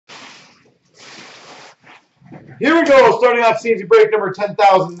Here we go. Starting off CNC break number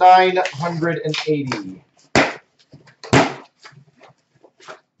 10,980.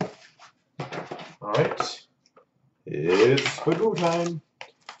 All right. It's Spagoo time.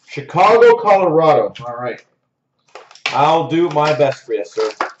 Chicago, Colorado. All right. I'll do my best for you,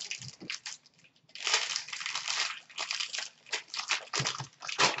 sir.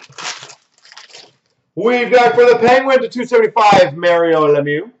 We've got for the Penguins to 275, Mario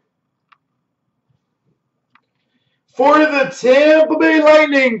Lemieux. For the Tampa Bay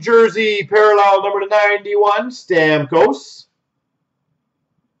Lightning, jersey parallel number 91, Stamkos.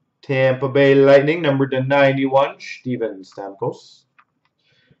 Tampa Bay Lightning, number 91, Steven Stamkos.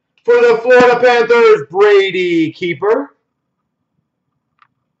 For the Florida Panthers, Brady Keeper.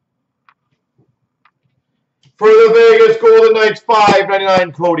 For the Vegas Golden Knights,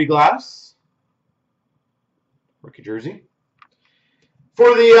 $5.99, Cody Glass. Rookie jersey.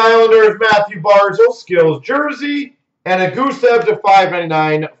 For the Islanders, Matthew Barzal, skills jersey. And a Gusev to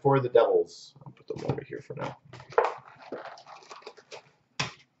 $5.99 for the Devils. I'll put them over here for now.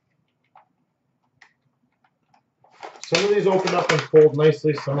 Some of these open up and fold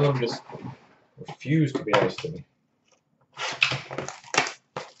nicely. Some of them just refuse to be nice to me.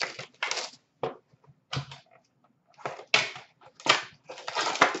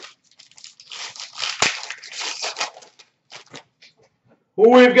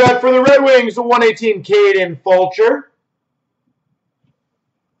 Who we've got for the Red Wings, the 118, Caden Fulcher.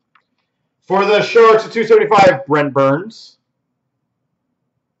 For the Sharks, the 275, Brent Burns.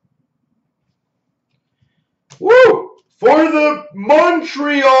 Woo! For the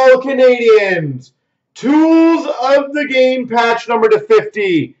Montreal Canadiens, Tools of the Game patch number to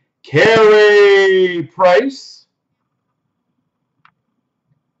 50, Carey Price.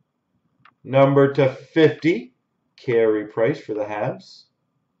 Number to 50, Carey Price for the Habs.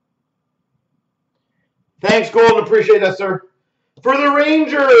 Thanks, Golden. Appreciate that, sir. For the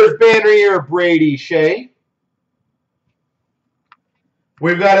Rangers, banner year, Brady Shea.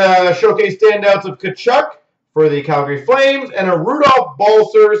 We've got a showcase standouts of Kachuk for the Calgary Flames and a Rudolph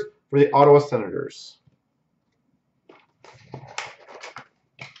Balcers for the Ottawa Senators.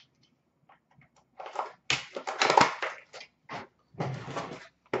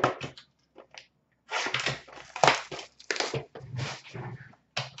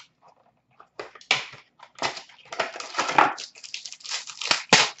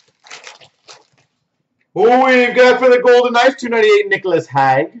 Who we've got for the Golden Knights, 298, Nicholas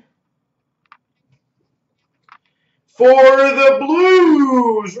Hague. For the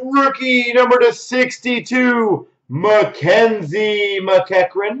Blues, rookie number to 62, Mackenzie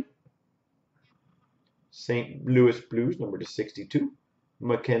McEachran. St. Louis Blues, number to 62,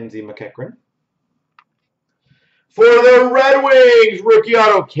 Mackenzie McEachran. For the Red Wings, rookie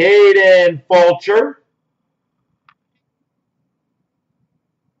auto, Caden Fulcher.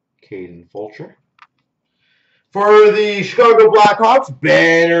 Caden Fulcher. For the Chicago Blackhawks,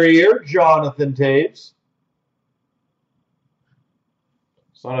 banner year, Jonathan Toews.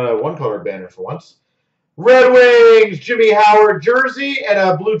 It's not a one-colored banner for once. Red Wings, Jimmy Howard jersey, and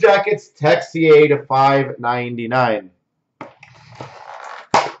a Blue Jackets Texier to $5.99.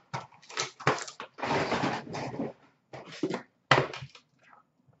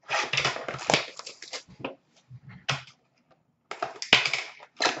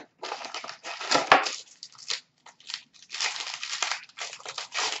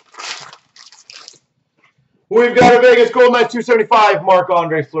 We've got a Vegas Golden Knights 275,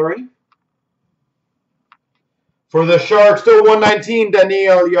 Marc-Andre Fleury. For the Sharks, still 119,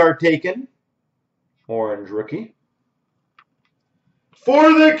 Daniil Yartakin. Orange rookie.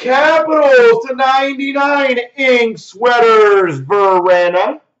 For the Capitals, to 99, ink sweaters,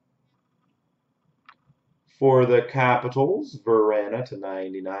 Verana. For the Capitals, Verana to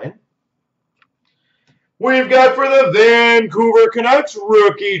 99. We've got for the Vancouver Canucks,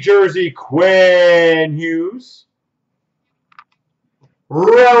 rookie jersey, Quinn Hughes.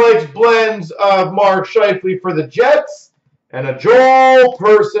 Relics blends of Mark Scheifele for the Jets. And a Joel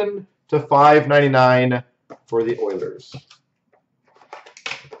Person to $5.99 for the Oilers.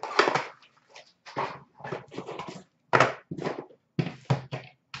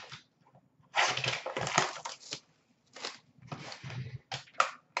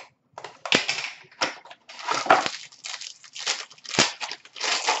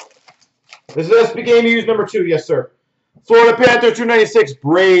 This is SB Game Used number 2. Yes, sir. Florida Panthers 296,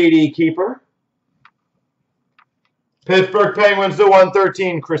 Brady Keeper. Pittsburgh Penguins to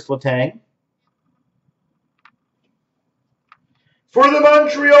 113, Chris Letang. For the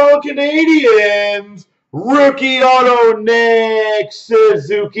Montreal Canadiens, rookie auto, Nick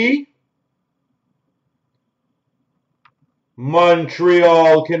Suzuki.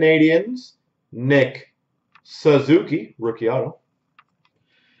 Montreal Canadiens, Nick Suzuki, rookie auto.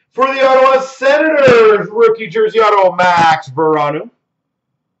 For the Ottawa Senators, rookie jersey auto, Max Veranu.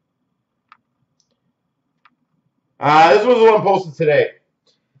 This was the one posted today.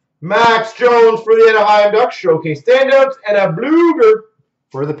 Max Jones for the Anaheim Ducks, showcase standouts, and a Bluger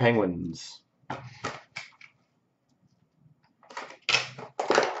for the Penguins.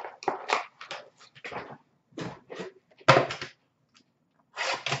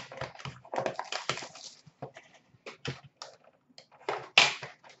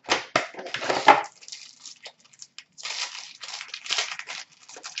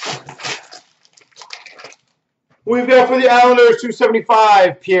 We've got for the Islanders,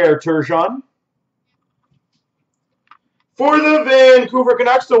 275, Pierre Turgeon. For the Vancouver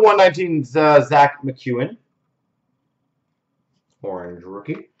Canucks, the 119, Zach McEwen. Orange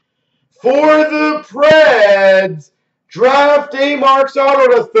rookie. For the Preds, draft day marks auto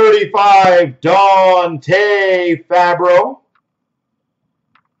to 35, Dante Fabro.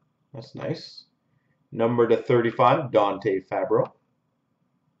 That's nice. Number to 35, Dante Fabro.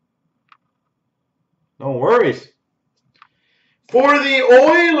 No worries. For the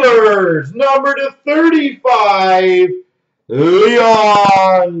Oilers, number to 35,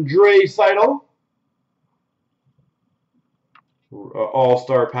 Leon Draisaitl.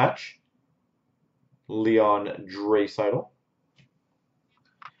 All-star patch. Leon Draisaitl.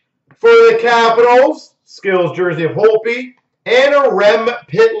 For the Capitals, skills jersey of Holtby, and a Rem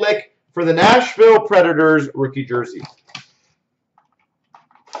Pitlick for the Nashville Predators rookie jersey.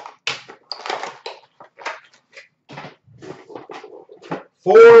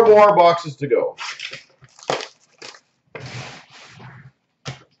 Four more boxes to go.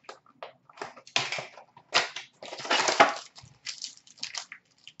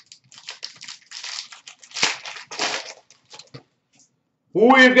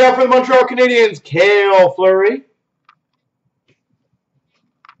 We've got for the Montreal Canadiens, Cale Fleury.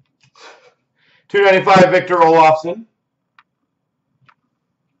 295, Victor Olofsson.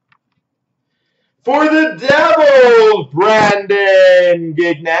 For the Devils, Brandon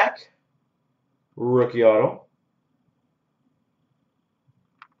Gignac, rookie auto.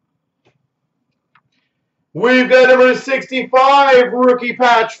 We've got number 65, rookie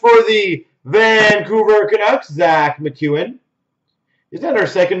patch for the Vancouver Canucks, Zach McEwen. Is that our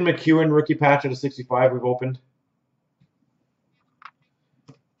second McEwen rookie patch out of 65 we've opened?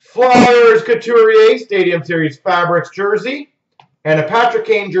 Flyers Couturier, Stadium Series Fabrics jersey, and a Patrick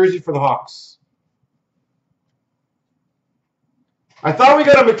Kane jersey for the Hawks. I thought we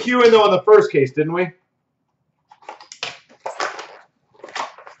got a McEwen, though, in the first case, didn't we?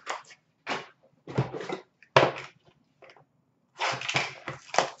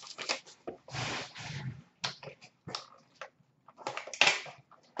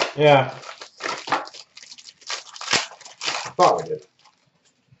 Yeah. Thought we did.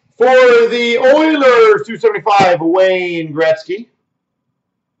 For the Oilers, 275, Wayne Gretzky.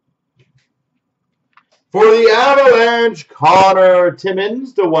 For the Avalanche, Connor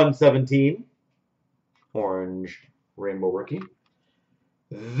Timmins, to 117. Orange rainbow rookie.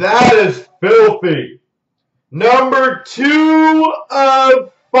 That is filthy. Number 2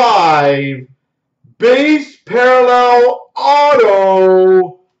 of 5. Base parallel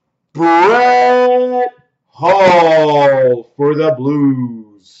auto, Brett Hull for the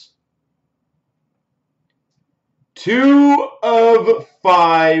Blues. 2 of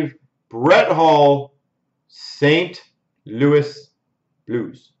 5, Brett Hull, St. Louis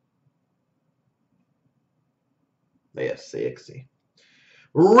Blues. Yes, sexy.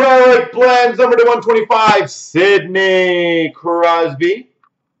 Relic Blends, number to 125, Sidney Crosby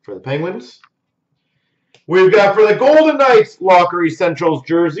for the Penguins. We've got for the Golden Knights, Locker Essentials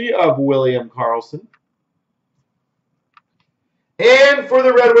jersey of William Karlsson. And for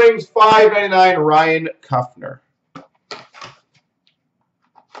the Red Wings, $5.99, Ryan Kuffner.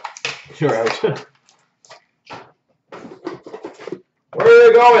 You're out. Where are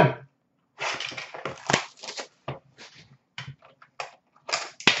they going?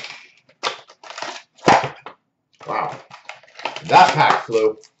 Wow. That pack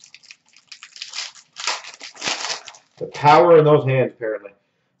flew. The power in those hands, apparently.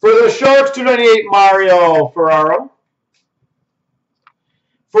 For the Sharks, 298, Mario Ferraro.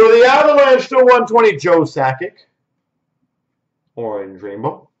 For the Avalanche, to 120, Joe Sakic. Orange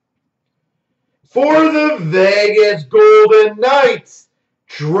rainbow. For the Vegas Golden Knights,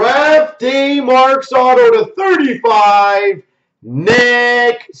 draft day marks auto to 35,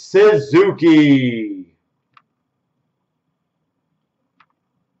 Nick Suzuki.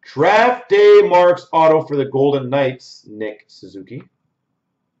 Draft Day Marks auto for the Golden Knights, Nick Suzuki.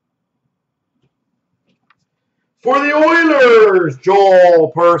 For the Oilers,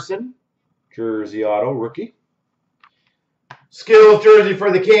 Joel Person, jersey auto, rookie. Skills jersey for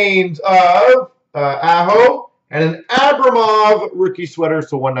the Canes of Aho, and an Abramov rookie sweaters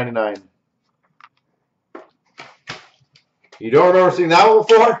to 199. You don't remember seeing that one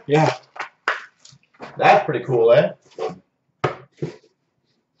before? Yeah. That's pretty cool, eh?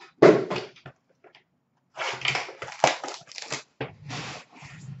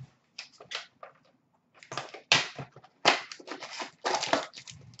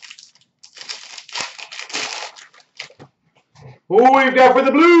 Who we've got for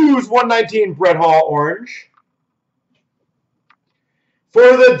the Blues, 119 Brett Hall orange. For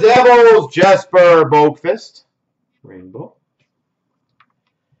the Devils, Jesper Boakfist, rainbow.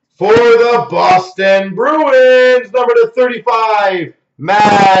 For the Boston Bruins, number to 35,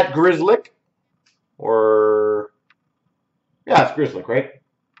 Matt Grzelcyk. Or, yeah, it's Grzelcyk, right?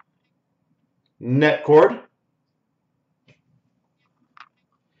 Net cord.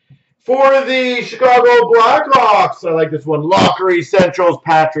 For the Chicago Blackhawks, I like this one, Locker Essentials,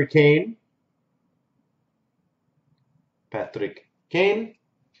 Patrick Kane.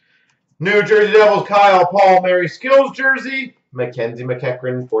 New Jersey Devils, Kyle Palmieri skills jersey, Mackenzie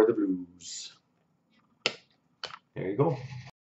McEachran for the Blues. There you go.